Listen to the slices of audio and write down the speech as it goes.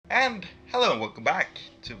And hello and welcome back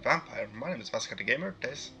to Vampyr. My name is Vampyr the Gamer.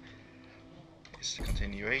 This is the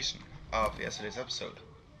continuation of yesterday's episode.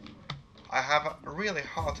 I have a really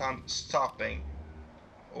hard time stopping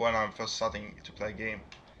when I'm first starting to play a game,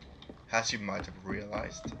 as you might have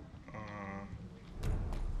realized.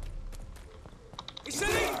 It's a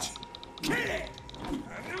leech! Kill it!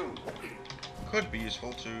 Could be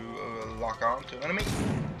useful to lock on to an enemy.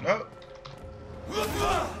 No.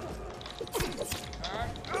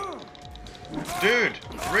 Dude,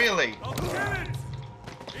 really?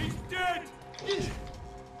 He's dead!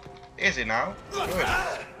 Is he now? Good.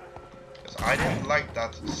 Because I didn't like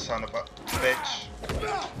that son of a bitch.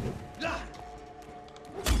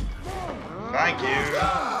 Thank you.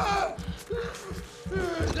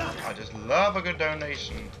 I just love a good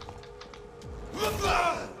donation.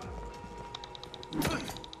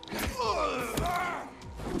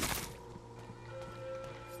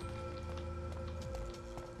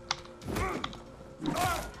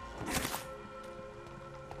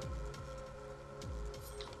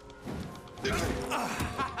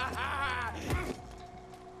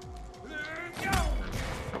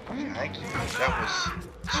 Thank you. That was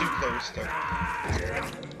too close though.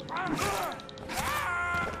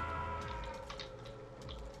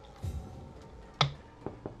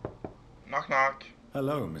 Knock knock.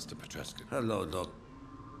 Hello, Mr. Petrescu. Hello, Doc.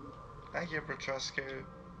 Thank you, Petrescu.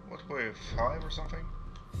 What were you, 5 or something?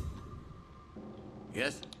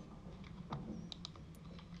 Yes?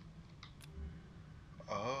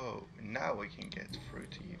 Oh, now we can get through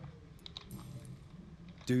to you.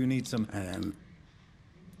 Do you need some...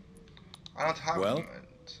 I don't have Well? them.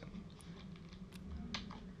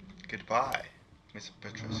 Goodbye, Mr.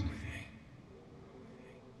 Petrescu.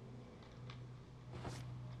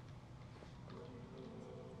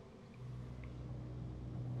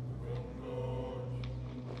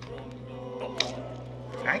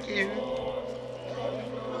 Thank you.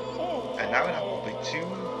 And now that will be 2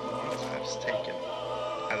 lives taken.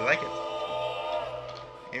 I like it.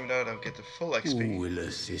 Even though I don't get the full XP. Who will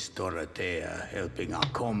assist Dorothea helping our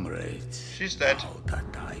comrades? She's dead. Now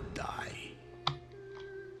that I die.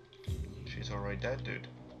 She's already dead, dude.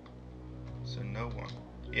 So no one.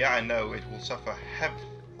 Yeah, I know, it will suffer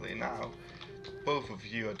heavily now. Both of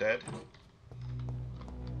you are dead.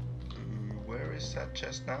 Where is that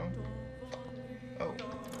chest now? Oh.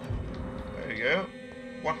 There you go.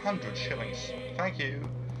 100 shillings. Thank you.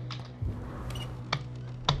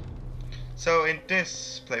 So in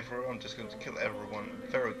this playthrough, I'm just going to kill everyone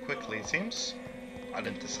very quickly, it seems. I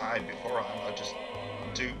didn't decide beforehand, I just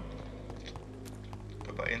do.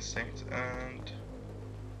 Go by instinct, and...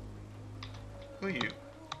 Who are you?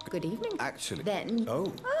 Good evening. Actually... Then...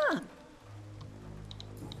 Oh, Ah,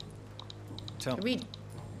 tell me. read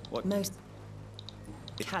What? most...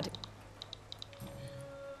 It had...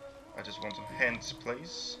 I just want some hints,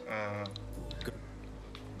 please. Good.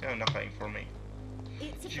 No, nothing for me.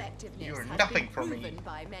 Its effectiveness you're has nothing been for me. proven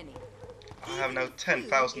by many. I have now Even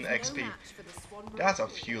 10,000 food is no XP. match for the swan That's a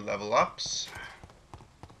few level ups.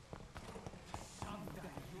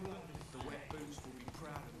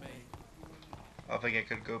 I think I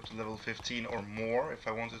could go up to level 15 or more if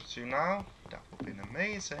I wanted to now. That would be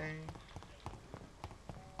amazing.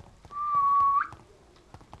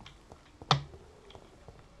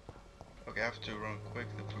 Okay, I have to run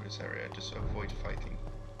quickly through this area just to avoid fighting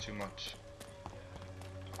too much.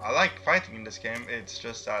 I like fighting in this game, it's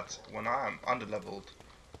just that when I am underleveled,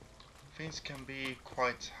 things can be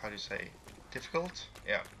quite, how do you say, difficult?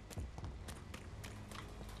 Yeah.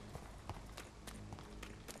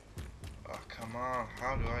 Oh, come on,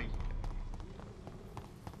 how do I...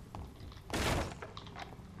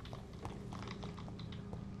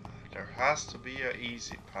 There has to be an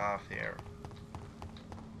easy path here.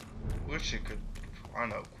 Which you could, I don't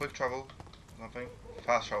know, quick travel, something?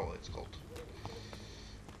 Fast travel it's called.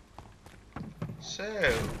 So,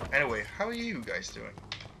 anyway, how are you guys doing?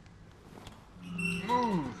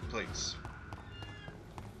 Move, please.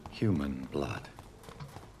 Human blood.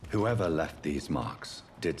 Whoever left these marks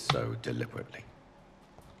did so deliberately.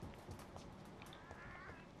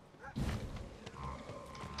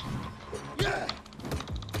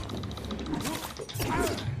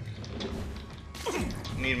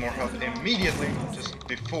 Need more help immediately, just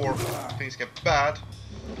before things get bad.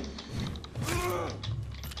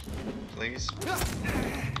 Please.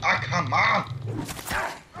 Ah, come on!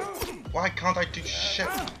 Why can't I do shit?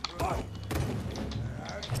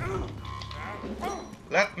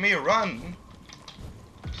 Let me run!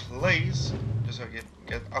 Please. Just so I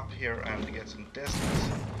get up here and get some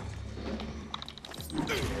distance.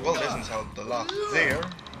 Well, distance helped a lot there.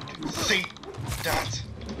 You can see that.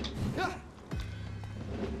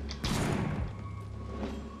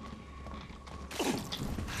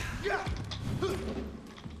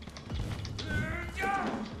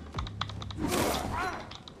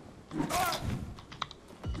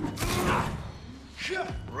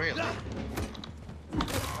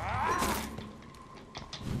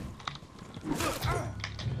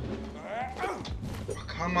 Oh,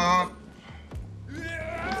 come on.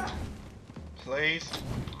 Please.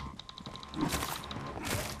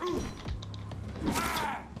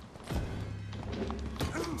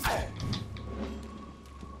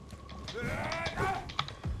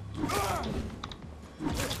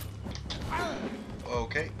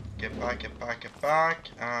 Okay, get back, get back, get back,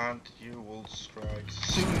 and you will strike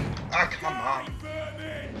soon. Ah, come on.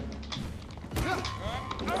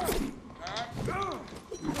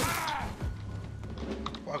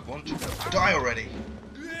 Why won't you die already?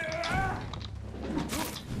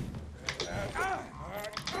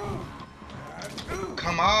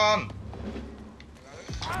 Come on!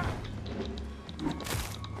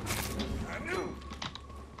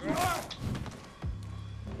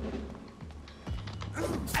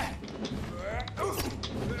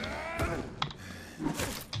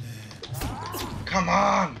 Come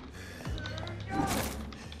on!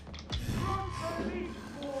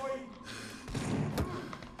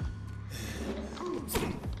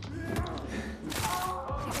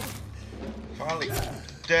 Finally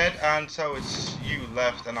dead, and so it's you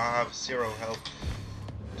left, and I have 0 health.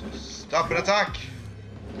 Just stop an attack!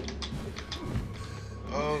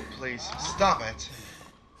 Oh, please, stop it!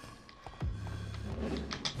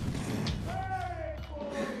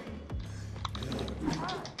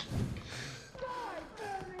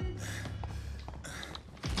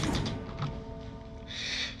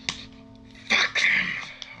 Fuck him!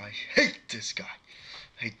 I hate this guy.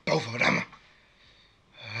 I hate both of them.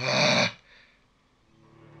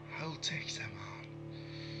 I'll take them on.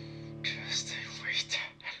 Just wait.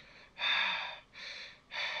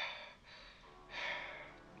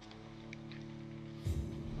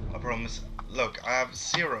 I promise. Look, I have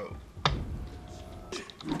 0.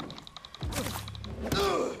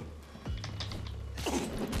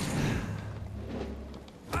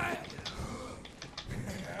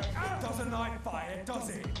 Doesn't like fire, does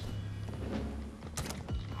it?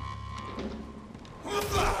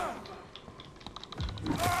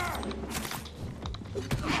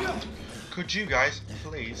 Could you guys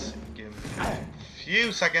please give me a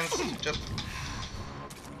few seconds to just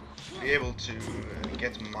be able to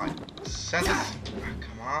get my senses? Ah,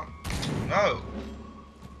 come on. No.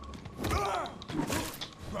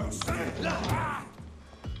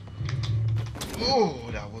 Oh,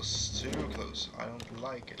 that was too close. I don't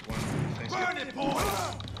like it when things Burn get... it,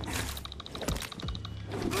 boys!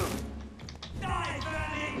 Die,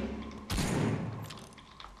 Bernie!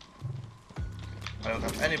 I don't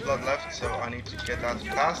have any blood left, so I need to get that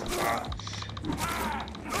fast.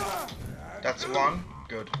 That's one.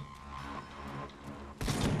 Good.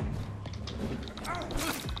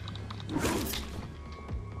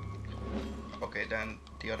 Okay, then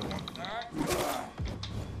the other one.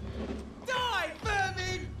 Die,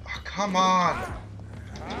 vermin! Oh, come on!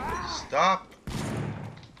 Stop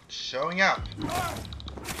showing up.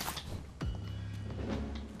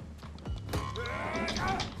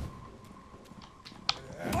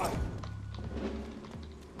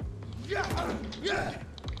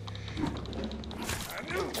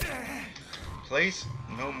 Please,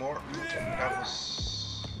 no more. That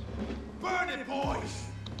was... Burn it, boys!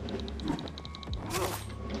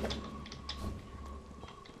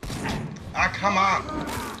 Ah, come on!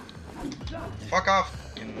 Fuck off!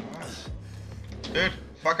 Dude,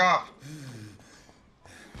 fuck off!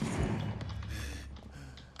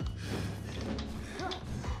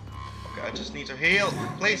 Okay, I just need to heal.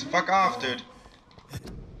 Please, fuck off, dude.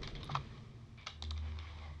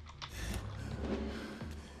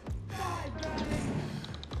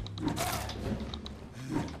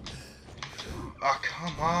 Ah,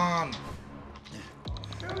 come on!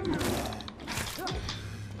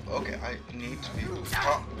 Okay, I need to be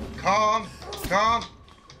calm.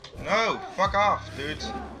 No, fuck off, dude.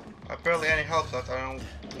 I barely any health left. I don't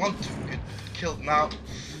want to get killed now.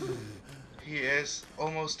 He is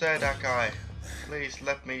almost dead, that guy. Please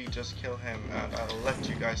let me just kill him, and I'll let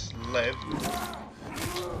you guys live.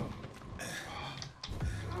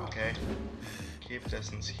 Okay. Keep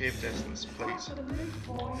distance, please.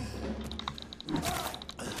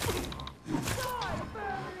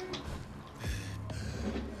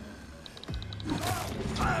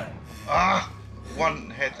 Ah! One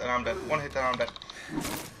hit and I'm dead.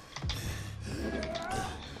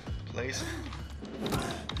 Please.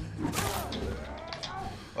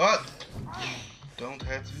 What? Don't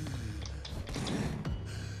hit.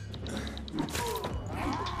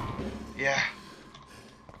 Yeah.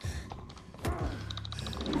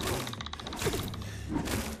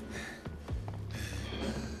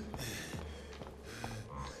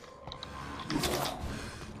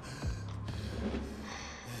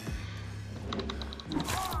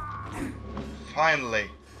 Finally,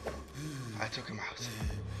 I took him out.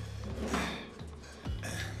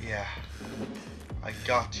 Yeah, I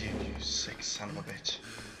got you, you sick son of a bitch.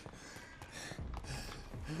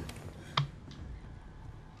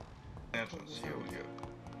 Entrance, here we go.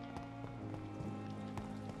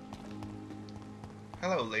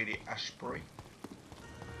 Hello, Lady Ashbury.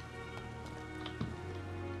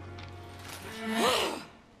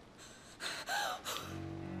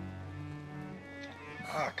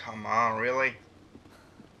 Ah, come on, really?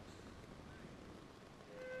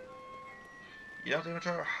 You don't even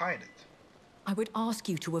try to hide it. I would ask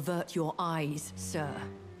you to avert your eyes, sir.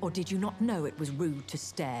 Or did you not know it was rude to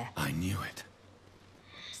stare? I knew it.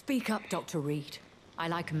 Speak up, Dr. Reed. I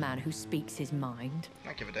like a man who speaks his mind.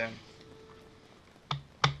 I give a damn.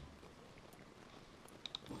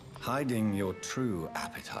 Hiding your true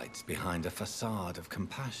appetites behind a facade of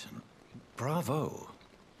compassion. Bravo.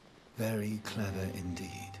 Very clever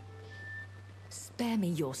indeed. Spare me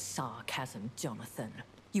your sarcasm, Jonathan.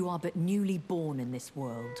 You are but newly born in this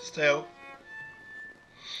world. Still.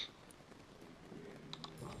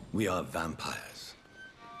 We are vampires.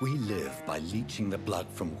 We live by leeching the blood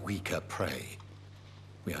from weaker prey.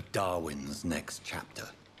 We are Darwin's next chapter.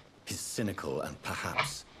 His cynical and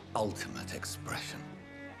perhaps ultimate expression.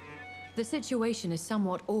 The situation is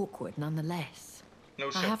somewhat awkward nonetheless. No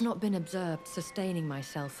I shit. have not been observed sustaining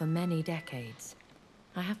myself for many decades.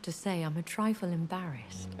 I have to say I'm a trifle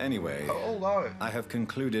embarrassed. Anyway, Oh, no. I have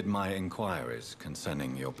concluded my inquiries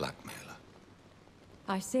concerning your blackmailer.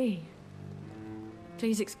 I see.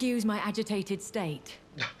 Please excuse my agitated state.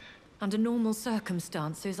 Under normal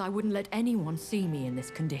circumstances, I wouldn't let anyone see me in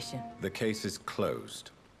this condition. The case is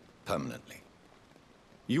closed. Permanently.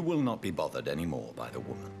 You will not be bothered anymore by the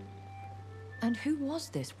woman. And who was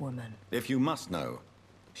this woman? If you must know,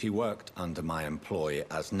 she worked under my employ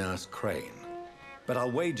as Nurse Crane. But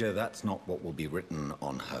I'll wager that's not what will be written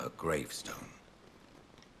on her gravestone.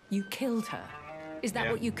 You killed her. Is that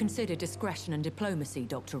Yeah. what you consider discretion and diplomacy,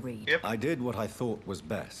 Dr. Reed? Yep. I did what I thought was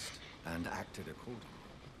best, and acted accordingly.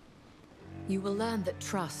 You will learn that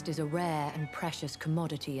trust is a rare and precious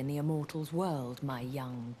commodity in the Immortals world, my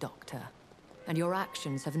young doctor. And your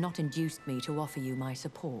actions have not induced me to offer you my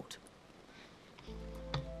support.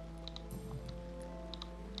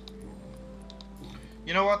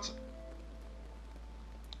 You know what?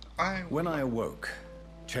 When I awoke,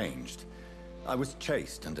 changed, I was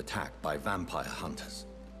chased and attacked by vampire hunters.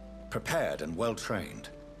 Prepared and well-trained.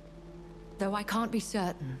 Though I can't be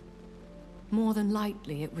certain, more than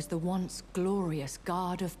likely it was the once glorious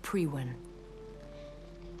Guard of Priwen.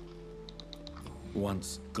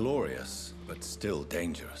 Once glorious, but still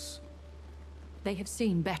dangerous. They have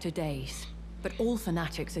seen better days, but all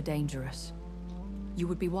fanatics are dangerous. You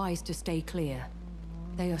would be wise to stay clear.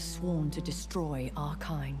 They are sworn to destroy our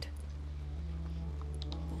kind.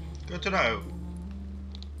 Good to know.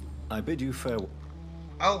 I bid you farewell.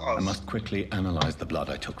 I'll I ask. must quickly analyze the blood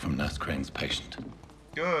I took from Nurse Crane's patient.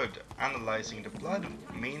 Good. Analyzing the blood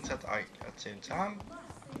means that I, at the same time,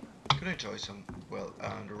 could enjoy some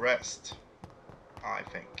well-earned rest. I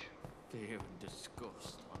think. Fear and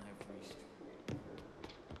disgust on every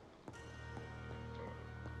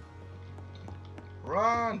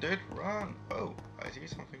Run, dude, run. Oh, I see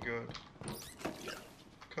something good.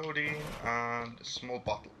 Codeine and a small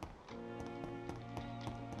bottle.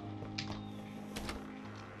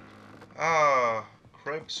 Ah,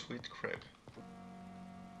 crib, sweet crib.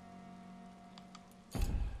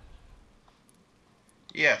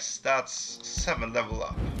 Yes, that's 7 level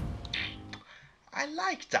up. I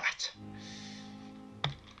like that.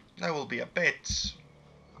 That will be a bit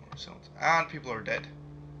result. And people are dead.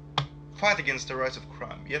 Fight against the rise of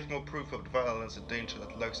crime. Yet more proof of the violence and danger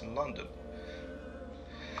that lurks in London.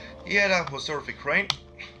 Yeah, that was Dorothy Crane.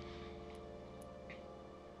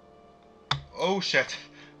 Oh shit.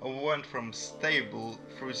 I went from stable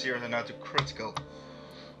through 0 to now to critical.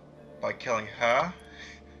 By killing her.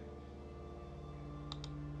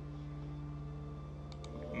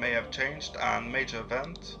 May have changed, and major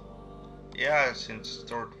event. Yeah, since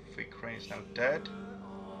Dorothy Crane is now dead.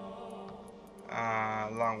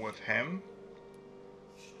 Along with him.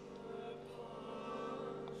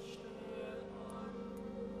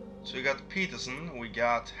 So we got Peterson, we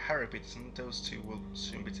got Harry Peterson, those two will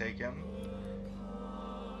soon be taken.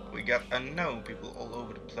 We got unknown people all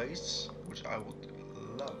over the place, which I would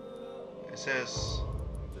love. It says,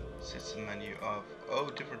 it's a menu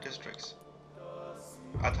of, different districts.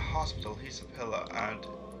 At the hospital, he's a pillar, and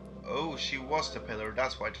she was the pillar,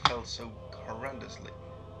 that's why it felt so horrendously.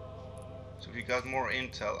 So if you got more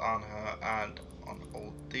intel on her and on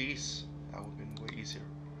all these, that would have been way easier.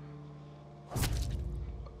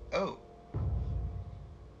 Oh,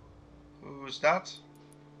 Who's that?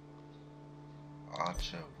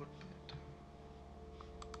 Archer Woodbird.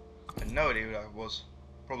 I had no idea who that was.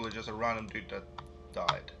 Probably just a random dude that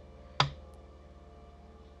died.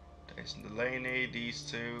 Jason Delaney, these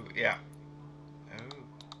two, yeah. Oh.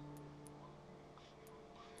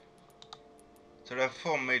 So there are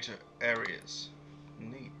 4 major areas.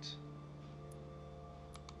 Neat.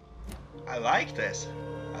 I like this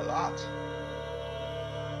a lot.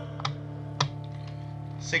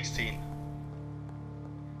 16.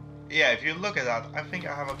 Yeah, if you look at that, I think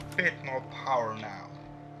I have a bit more power now.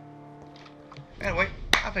 Anyway,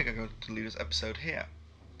 I think I'm going to leave this episode here.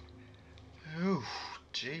 Ooh,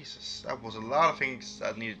 Jesus, that was a lot of things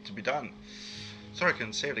that needed to be done. Sorry I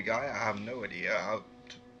couldn't save the guy, I have no idea how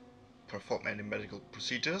to perform any medical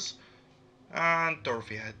procedures. And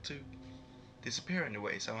Dorothy had to disappear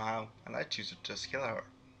anyway somehow, and I choose to just kill her.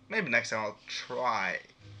 Maybe next time I'll try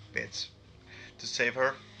bits to save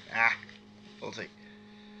her. We'll see.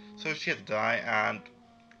 So she had to die, and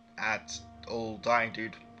that old dying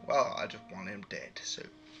dude, well, I just want him dead, so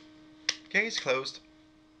case closed.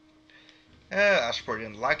 Ashport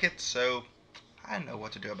didn't like it, so I know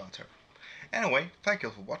what to do about her. Anyway, thank you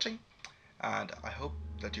all for watching, and I hope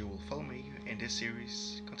that you will follow me in this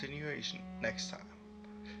series continuation next time.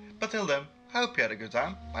 But till then, I hope you had a good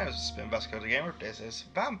time. My name is Vampyr the Gamer. This is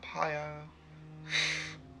Vampyr.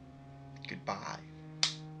 Goodbye.